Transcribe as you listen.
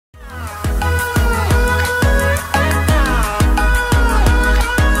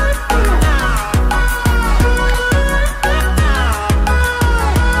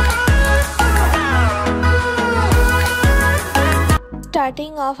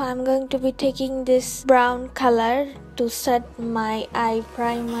starting off, I'm going to be taking this brown color to set my eye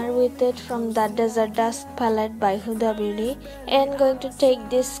primer with it from the Desert Dusk palette by Huda Beauty, and going to take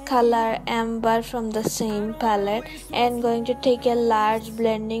this color Amber from the same palette, and going to take a large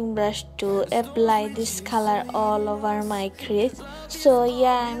blending brush to apply this color all over my crease. So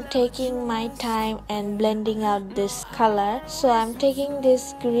yeah, I'm taking my time and blending out this color. So I'm taking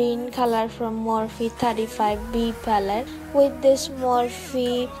this green color from Morphe 35B palette with this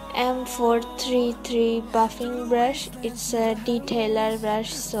Morphe M433 buffing brush. It's a detailer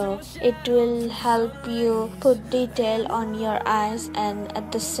brush, so it will help you put detail on your eyes and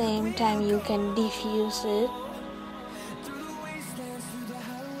at the same time you can diffuse it.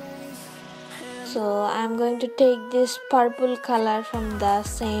 So I'm going to take this purple color from the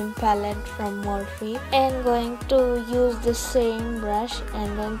same palette from Morphe and going to use the same brush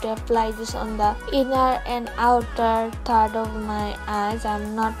and going to apply this on the inner and outer third of my eyes.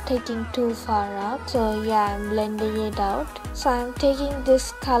 I'm not taking too far up, so yeah, I'm blending it out. So I'm taking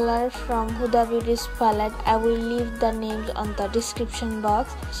this color from Huda Beauty's palette. I will leave the names on the description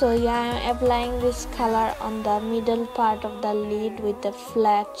box. So yeah, I'm applying this color on the middle part of the lid with a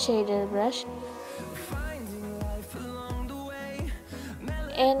flat shader brush.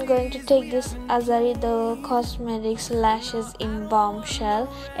 And going to take this Azerdo Cosmetics lashes in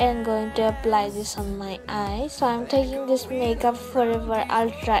Bombshell and going to apply this on my eyes. So I'm taking this Makeup Forever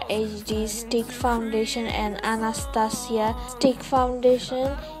Ultra HD stick foundation and Anastasia stick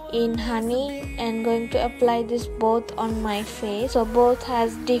foundation in honey and going to apply this both on my face. So both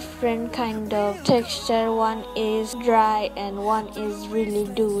has different kind of texture. One is dry and one is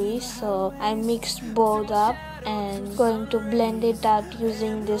really dewy, so I mixed both up and going to blend it out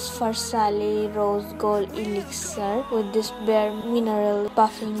using this Farsali rose gold elixir with this bare mineral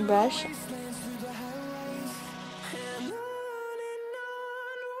buffing brush.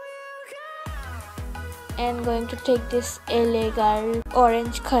 And going to take this LA Girl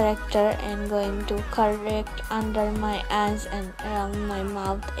orange corrector and going to correct under my eyes and around my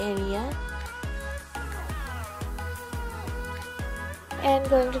mouth area. And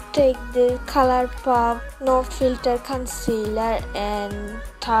going to take the Colourpop No Filter Concealer and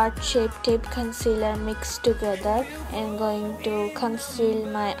Tarte Shape Tape Concealer mixed together and going to conceal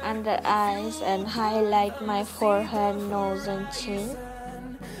my under eyes and highlight my forehead, nose and chin.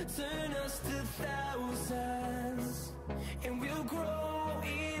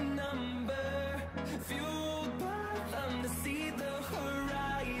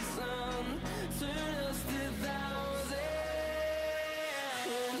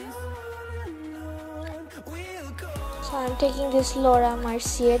 So I'm taking this Laura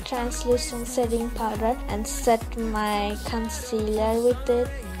Mercier translucent setting powder and set my concealer with it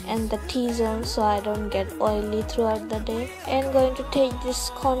and the T-zone so I don't get oily throughout the day. And going to take this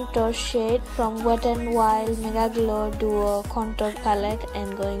contour shade from Wet n Wild Mega Glow Duo contour palette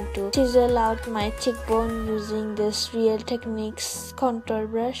and going to chisel out my cheekbone using this Real Techniques contour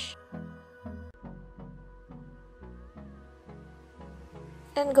brush.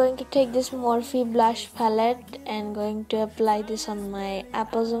 And going to take this Morphe blush palette and going to apply this on my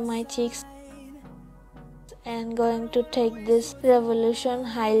apples of my cheeks. And going to take this Revolution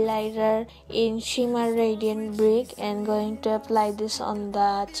highlighter in Shimmer Radiant Brick and going to apply this on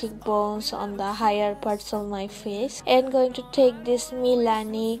the cheekbones, on the higher parts of my face. And going to take this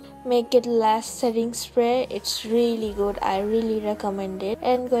Milani Make It Last setting spray. It's really good, I really recommend it.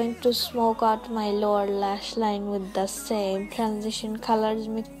 And going to smoke out my lower lash line with the same transition colors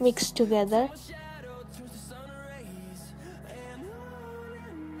mixed together.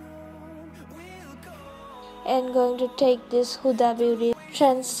 And going to take this Hudabeauty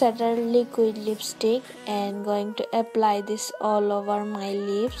Trendsetter liquid lipstick and going to apply this all over my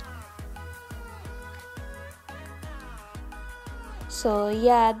lips. So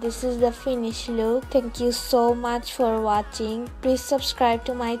yeah, this is the finished look. Thank you so much for watching. Please subscribe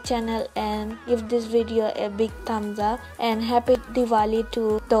to my channel and give this video a big thumbs up, and happy Diwali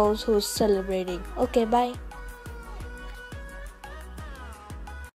to those who's celebrating. Okay, bye.